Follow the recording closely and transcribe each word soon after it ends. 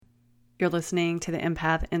You're listening to the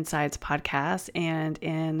Empath Insights podcast, and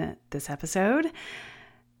in this episode,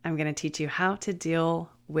 I'm going to teach you how to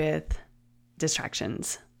deal with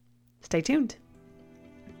distractions. Stay tuned.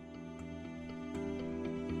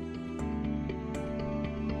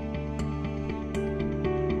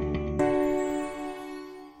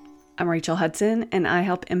 I'm Rachel Hudson, and I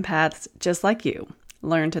help empaths just like you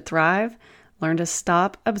learn to thrive, learn to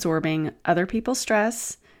stop absorbing other people's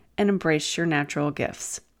stress, and embrace your natural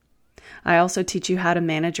gifts. I also teach you how to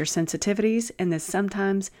manage your sensitivities in this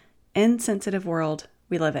sometimes insensitive world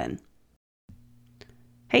we live in.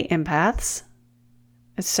 Hey, empaths.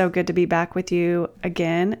 It's so good to be back with you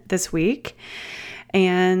again this week.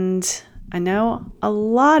 And I know a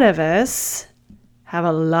lot of us have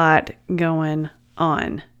a lot going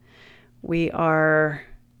on. We are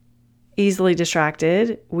easily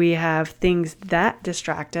distracted. We have things that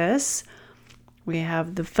distract us. We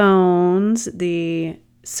have the phones, the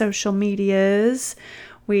social medias.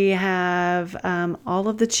 We have all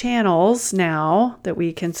of the channels now that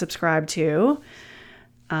we can subscribe to.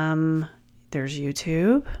 There's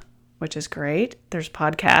YouTube, which is great. There's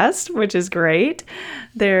podcast, which is great.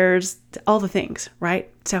 There's all the things, right?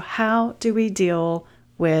 So how do we deal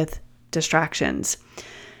with distractions?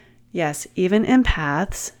 Yes, even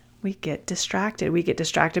empaths, we get distracted. We get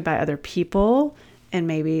distracted by other people and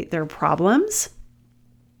maybe their problems.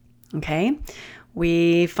 Okay.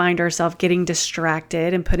 We find ourselves getting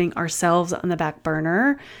distracted and putting ourselves on the back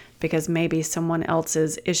burner because maybe someone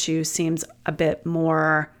else's issue seems a bit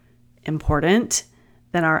more important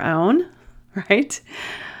than our own, right?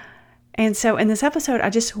 And so in this episode, I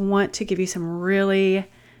just want to give you some really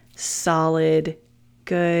solid,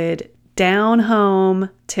 good, down-home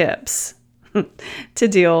tips to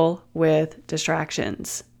deal with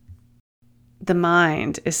distractions. The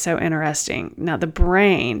mind is so interesting. Now, the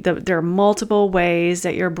brain, there are multiple ways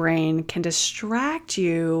that your brain can distract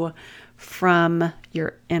you from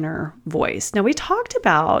your inner voice. Now, we talked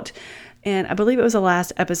about, and I believe it was the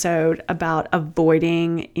last episode, about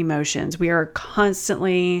avoiding emotions. We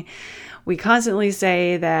constantly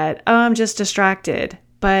say that, oh, I'm just distracted.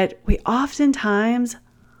 But we oftentimes,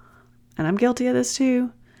 and I'm guilty of this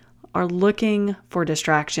too, are looking for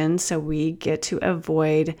distractions so we get to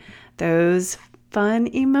avoid those fun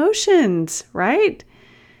emotions, right?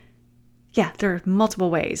 Yeah, there are multiple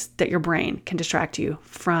ways that your brain can distract you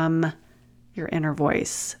from your inner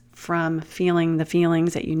voice, from feeling the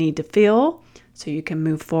feelings that you need to feel so you can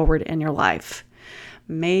move forward in your life.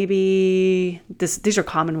 Maybe these are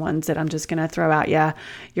common ones that I'm just going to throw out. Yeah,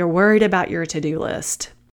 you're worried about your to-do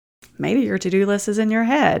list. Maybe your to-do list is in your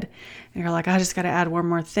head and you're like, I just got to add one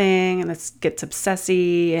more thing, and this gets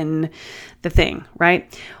obsessy and the thing,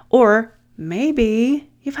 right? Or maybe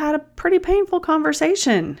you've had a pretty painful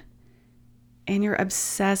conversation and you're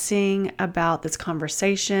obsessing about this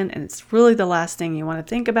conversation and it's really the last thing you want to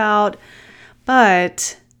think about,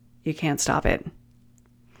 but you can't stop it.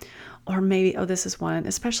 Or maybe, this is one,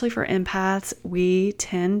 especially for empaths, we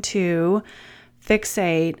tend to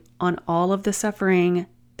fixate on all of the suffering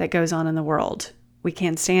that goes on in the world. We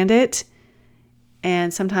can't stand it.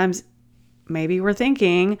 And sometimes maybe we're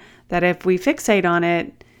thinking that if we fixate on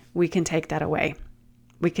it, we can take that away.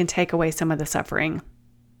 We can take away some of the suffering.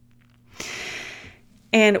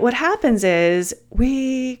 And what happens is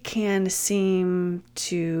we can seem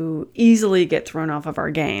to easily get thrown off of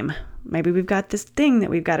our game. Maybe we've got this thing that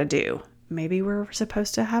we've got to do. Maybe we're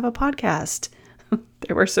supposed to have a podcast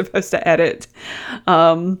that we're supposed to edit.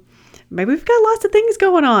 Maybe we've got lots of things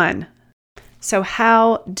going on. So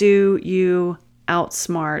how do you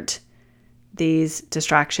outsmart these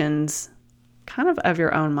distractions kind of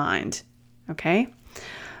your own mind? Okay.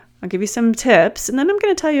 I'll give you some tips, and then I'm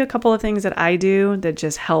going to tell you a couple of things that I do that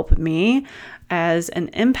just help me as an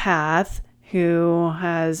empath who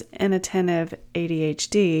has inattentive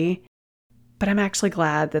ADHD, but I'm actually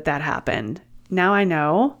glad that happened. Now I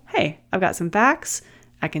know, hey, I've got some facts,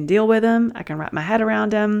 I can deal with them, I can wrap my head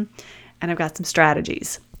around them, and I've got some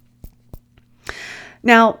strategies.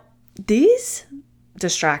 Now, these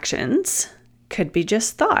distractions could be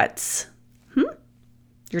just thoughts.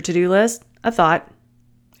 Your to-do list, a thought.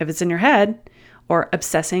 If it's in your head, or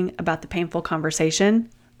obsessing about the painful conversation,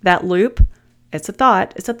 that loop, it's a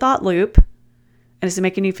thought. It's a thought loop. And it's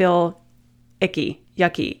making you feel icky,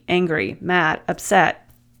 yucky, angry, mad, upset,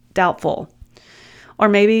 doubtful. Or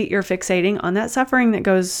maybe you're fixating on that suffering that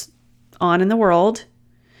goes on in the world.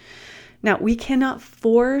 Now, we cannot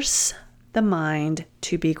force the mind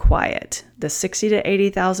to be quiet. The 60 to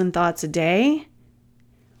 80,000 thoughts a day,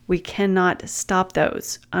 we cannot stop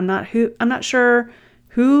those. I'm not sure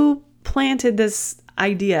who planted this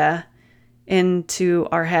idea into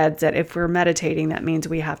our heads that if we're meditating, that means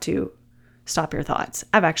we have to stop your thoughts.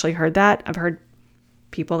 I've actually heard that. I've heard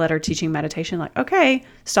people that are teaching meditation like, okay,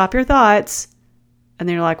 stop your thoughts. And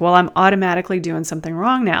then you're like, well, I'm automatically doing something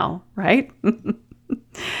wrong now, right?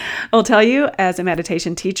 I'll tell you, as a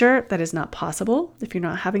meditation teacher, that is not possible. If you're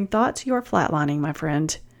not having thoughts, you are flatlining, my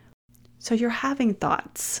friend. So you're having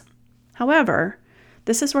thoughts. However,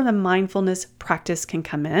 this is where the mindfulness practice can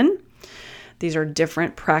come in. These are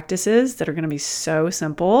different practices that are going to be so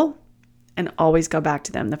simple, and always go back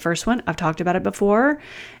to them. The first one, I've talked about it before,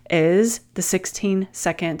 is the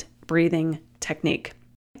 16-second breathing technique.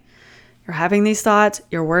 You're having these thoughts,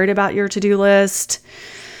 you're worried about your to-do list.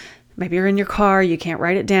 Maybe you're in your car, you can't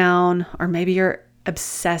write it down, or maybe you're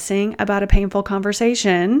obsessing about a painful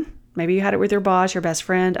conversation. Maybe you had it with your boss, your best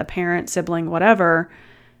friend, a parent, sibling, whatever.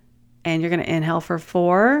 And you're going to inhale for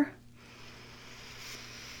 4.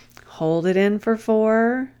 Hold it in for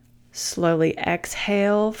 4. Slowly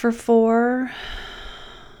exhale for 4.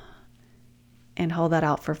 And hold that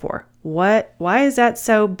out for 4. Why is that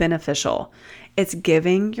so beneficial? It's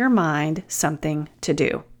giving your mind something to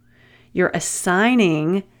do. You're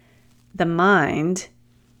assigning the mind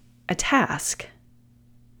a task.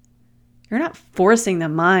 You're not forcing the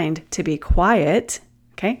mind to be quiet.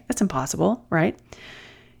 Okay, that's impossible, right?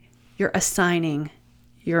 You're assigning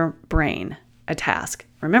your brain a task.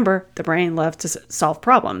 Remember, the brain loves to solve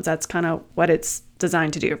problems. That's kind of what it's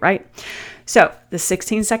designed to do, right? So the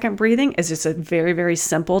 16-second breathing is just a very, very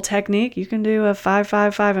simple technique. You can do a 5,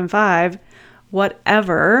 5, 5, and 5,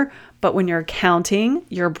 whatever. But when you're counting,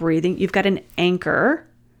 you're breathing, you've got an anchor.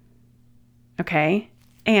 Okay.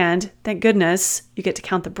 And thank goodness you get to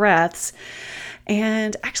count the breaths.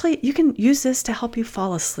 And actually, you can use this to help you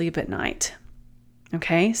fall asleep at night.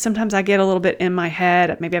 Okay. Sometimes I get a little bit in my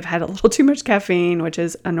head. Maybe I've had a little too much caffeine, which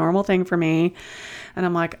is a normal thing for me. And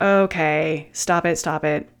I'm like, okay, stop it, stop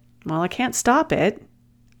it. Well, I can't stop it.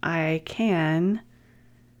 I can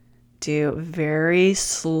do very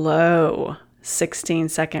slow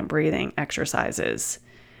 16-second breathing exercises.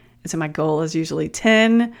 And so my goal is usually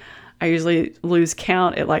 10. I usually lose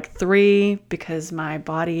count at like 3 because my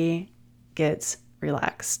body gets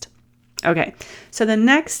relaxed. Okay. So the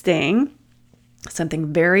next thing,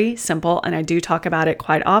 something very simple, and I do talk about it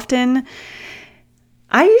quite often.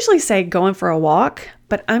 I usually say going for a walk,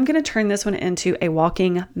 but I'm going to turn this one into a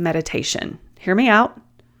walking meditation. Hear me out.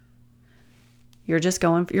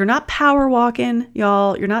 You're not power walking,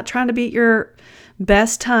 y'all. You're not trying to beat your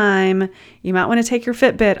best time. You might want to take your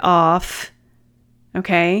Fitbit off.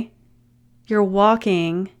 Okay. You're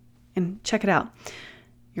walking, and check it out.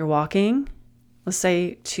 You're walking, let's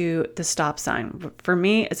say to the stop sign. For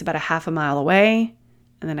me, it's about a half a mile away,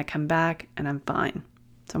 and then I come back and I'm fine.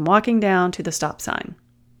 So I'm walking down to the stop sign.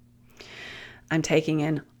 I'm taking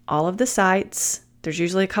in all of the sights. There's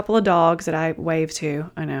usually a couple of dogs that I wave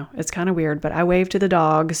to. I know it's kind of weird, but I wave to the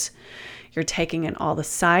dogs. You're taking in all the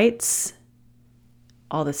sights,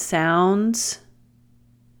 all the sounds.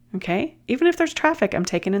 Okay. Even if there's traffic, I'm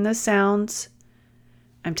taking in those sounds.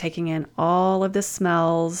 I'm taking in all of the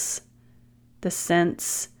smells, the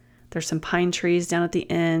scents. There's some pine trees down at the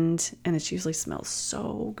end, and it usually smells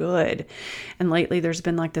so good. And lately there's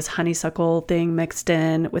been like this honeysuckle thing mixed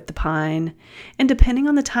in with the pine. And depending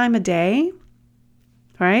on the time of day,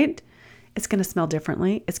 right, it's going to smell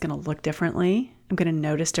differently. It's going to look differently. I'm going to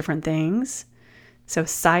notice different things. So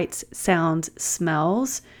sights, sounds,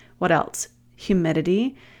 smells. What else?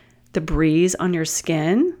 Humidity, the breeze on your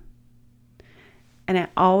skin. And I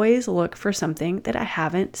always look for something that I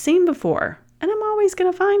haven't seen before. And I'm always going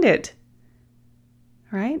to find it.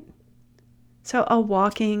 Right? So a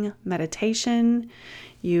walking meditation,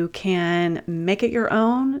 you can make it your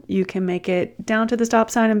own. You can make it down to the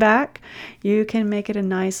stop sign and back. You can make it a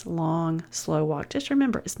nice, long, slow walk. Just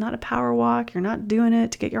remember, it's not a power walk. You're not doing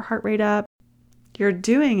it to get your heart rate up. You're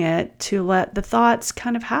doing it to let the thoughts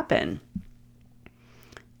kind of happen.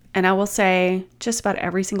 And I will say, just about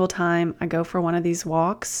every single time I go for one of these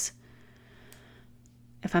walks,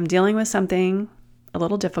 if I'm dealing with something a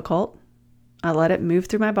little difficult, I let it move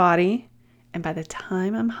through my body. And by the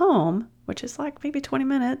time I'm home, which is like maybe 20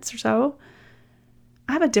 minutes or so,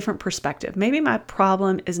 I have a different perspective. Maybe my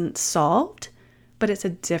problem isn't solved, but it's a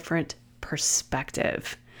different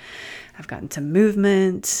perspective. I've gotten some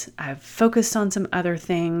movement. I've focused on some other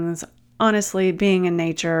things. Honestly, being in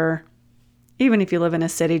nature, even if you live in a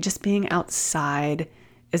city, just being outside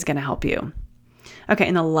is going to help you. Okay,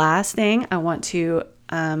 and the last thing I want to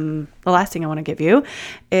give you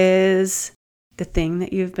is the thing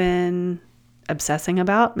that you've been obsessing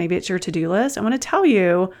about. Maybe it's your to-do list. I want to tell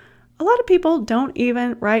you, a lot of people don't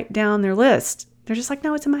even write down their list. They're just like,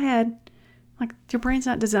 no, it's in my head. Like, your brain's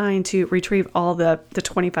not designed to retrieve all the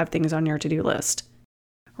 25 things on your to-do list.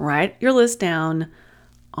 Write your list down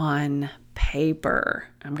on paper.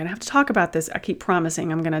 I'm going to have to talk about this. I keep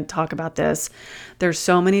promising I'm going to talk about this. There's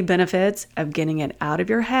so many benefits of getting it out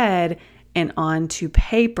of your head and onto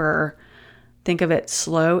paper. Think of it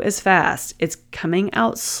slow as fast. It's coming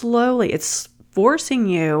out slowly. It's forcing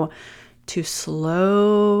you to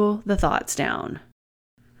slow the thoughts down.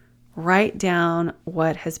 Write down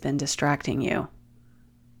what has been distracting you.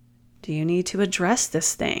 Do you need to address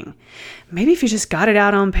this thing? Maybe if you just got it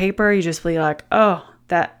out on paper, you just be like,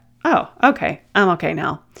 okay, I'm okay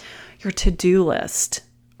now. Your to-do list,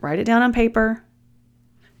 write it down on paper.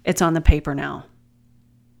 It's on the paper now.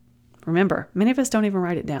 Remember, many of us don't even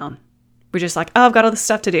write it down. We're just like, I've got all this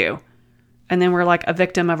stuff to do. And then we're like a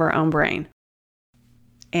victim of our own brain.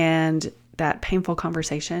 And that painful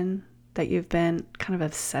conversation that you've been kind of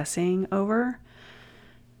obsessing over,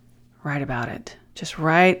 write about it. Just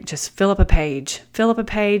fill up a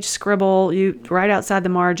page, scribble, you write outside the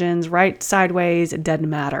margins, write sideways. It doesn't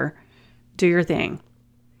matter. Do your thing,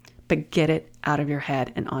 but get it out of your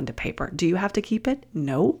head and onto paper. Do you have to keep it?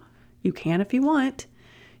 No, you can if you want.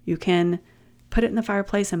 You can put it in the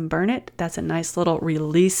fireplace and burn it. That's a nice little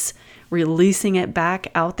releasing it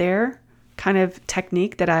back out there kind of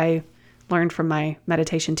technique that I learned from my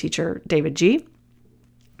meditation teacher, David G.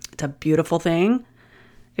 It's a beautiful thing.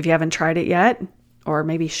 If you haven't tried it yet, or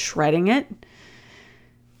maybe shredding it,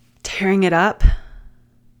 tearing it up,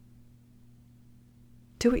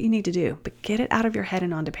 do what you need to do, but get it out of your head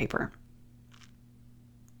and onto paper.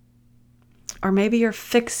 Or maybe you're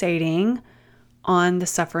fixating on the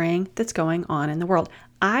suffering that's going on in the world.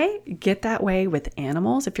 I get that way with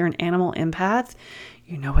animals. If you're an animal empath,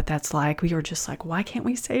 you know what that's like. We are just like, why can't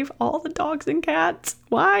we save all the dogs and cats?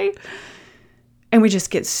 Why? And we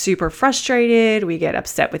just get super frustrated. We get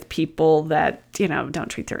upset with people that, don't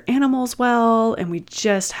treat their animals well. And we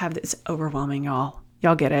just have this overwhelming, y'all.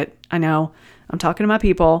 Y'all get it. I know. I'm talking to my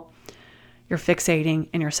people. You're fixating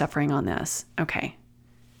and you're suffering on this. Okay.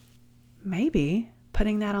 Maybe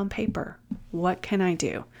putting that on paper. What can I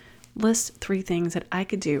do? List 3 things that I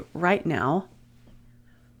could do right now.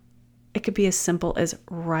 It could be as simple as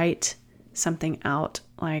write something out,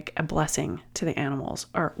 like a blessing to the animals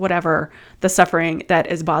or whatever the suffering that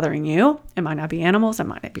is bothering you. It might not be animals. It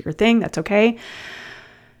might not be your thing. That's okay.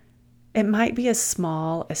 It might be as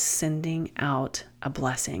small as sending out a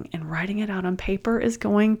blessing, and writing it out on paper is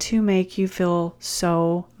going to make you feel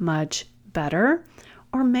so much better.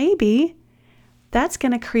 Or maybe that's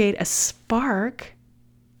going to create a spark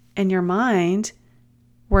in your mind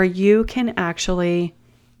where you can actually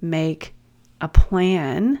make a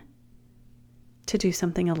plan to do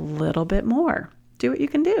something a little bit more. Do what you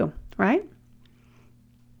can do, right?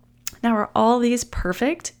 Now, are all these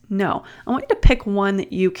perfect? No. I want you to pick one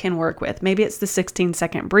that you can work with. Maybe it's the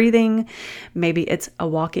 16-second breathing. Maybe it's a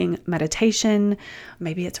walking meditation.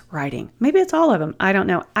 Maybe it's writing. Maybe it's all of them. I don't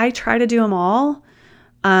know. I try to do them all,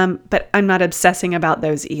 but I'm not obsessing about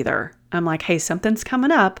those either. I'm like, hey, something's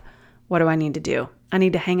coming up. What do I need to do? I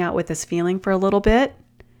need to hang out with this feeling for a little bit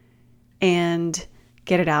and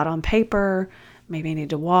get it out on paper. Maybe I need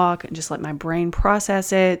to walk and just let my brain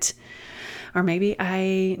process it. Or maybe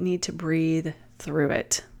I need to breathe through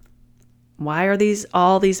it. Why are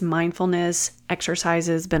all these mindfulness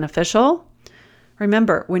exercises beneficial?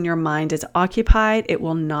 Remember, when your mind is occupied, it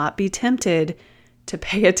will not be tempted to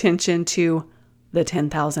pay attention to the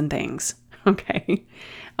 10,000 things. Okay?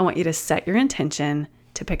 I want you to set your intention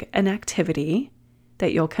to pick an activity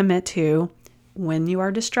that you'll commit to when you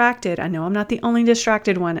are distracted. I know I'm not the only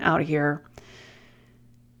distracted one out here.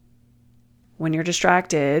 When you're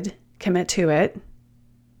distracted, commit to it.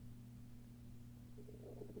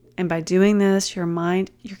 And by doing this, you're going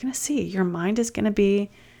to see your mind is going to be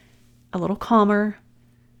a little calmer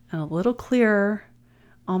and a little clearer,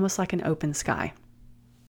 almost like an open sky.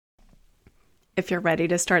 If you're ready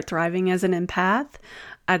to start thriving as an empath,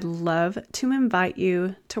 I'd love to invite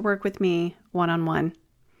you to work with me one-on-one.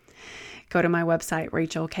 Go to my website,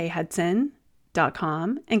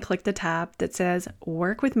 rachelkhudson.com, and click the tab that says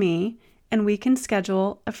Work with Me, and we can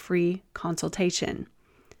schedule a free consultation.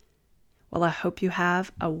 Well, I hope you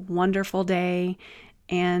have a wonderful day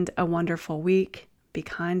and a wonderful week. Be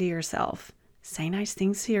kind to yourself. Say nice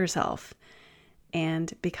things to yourself.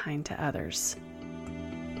 And be kind to others.